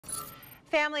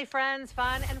Family, friends,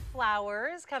 fun, and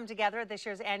flowers come together at this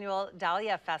year's annual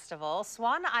Dahlia Festival.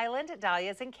 Swan Island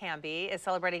Dahlias in Canby is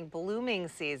celebrating blooming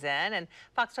season, and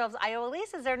Fox 12's Io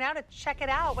Elise is there now to check it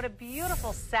out. What a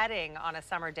beautiful setting on a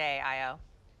summer day, Io.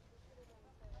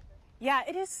 Yeah,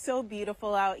 it is so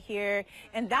beautiful out here,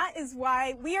 and that is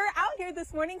why we are out here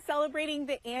this morning celebrating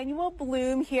the annual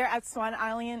bloom here at Swan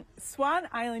Island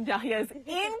Dahlias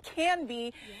in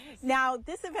Canby. Yes. Now,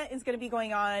 this event is going to be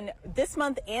going on this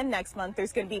month and next month.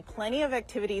 There's going to be plenty of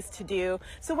activities to do.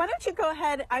 So why don't you go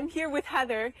ahead? I'm here with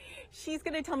Heather. She's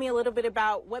going to tell me a little bit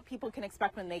about what people can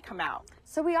expect when they come out.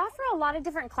 So we offer a lot of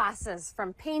different classes,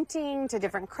 from painting to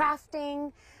different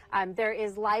crafting. There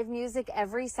is live music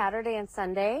every Saturday and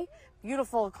Sunday.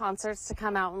 Beautiful concerts to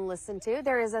come out and listen to.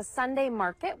 There is a Sunday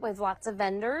market with lots of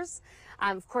vendors.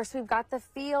 Of course, we've got the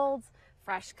fields,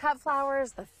 fresh cut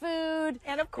flowers, the food,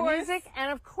 and of course, the music.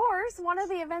 And of course, one of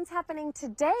the events happening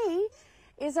today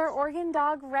is our Oregon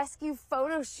Dog Rescue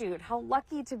photo shoot. How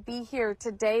lucky to be here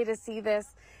today to see this.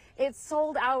 It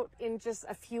sold out in just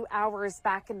a few hours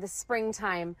back in the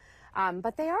springtime.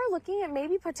 But they are looking at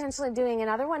maybe potentially doing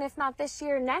another one, if not this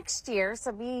year, next year.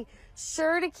 So be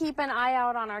sure to keep an eye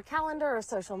out on our calendar or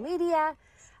social media.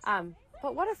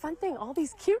 But what a fun thing, all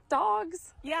these cute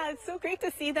dogs. Yeah, it's so great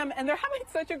to see them, and they're having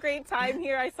such a great time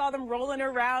here. I saw them rolling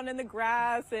around in the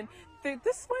grass, and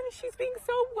this one, she's being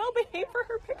so well behaved for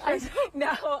her pictures.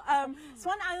 Now,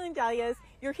 Swan Island Dahlias,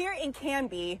 you're here in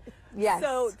Canby. Yes.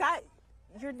 So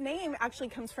your name actually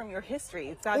comes from your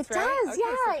history. That's it right? does, Okay,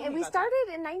 yeah. so And we started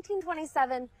in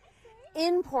 1927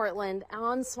 in Portland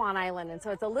on Swan Island. And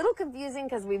so it's a little confusing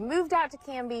because we moved out to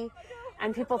Canby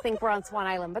and people think we're on Swan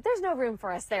Island, but there's no room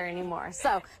for us there anymore.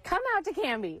 So come out to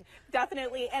Canby.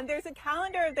 Definitely. And there's a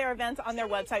calendar of their events on their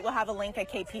website. We'll have a link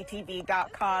at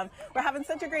KPTV.com. We're having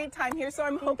such a great time here, so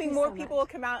I'm hoping more people will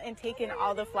come out and take in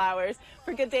all the flowers.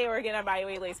 For Good Day Oregon, I'm Io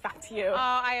Elise. Back to you.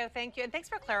 Oh, Io, thank you. And thanks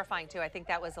for clarifying, too. I think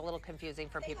that was a little confusing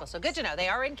for people. So good to know. They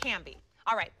are in Canby.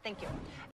 All right. Thank you.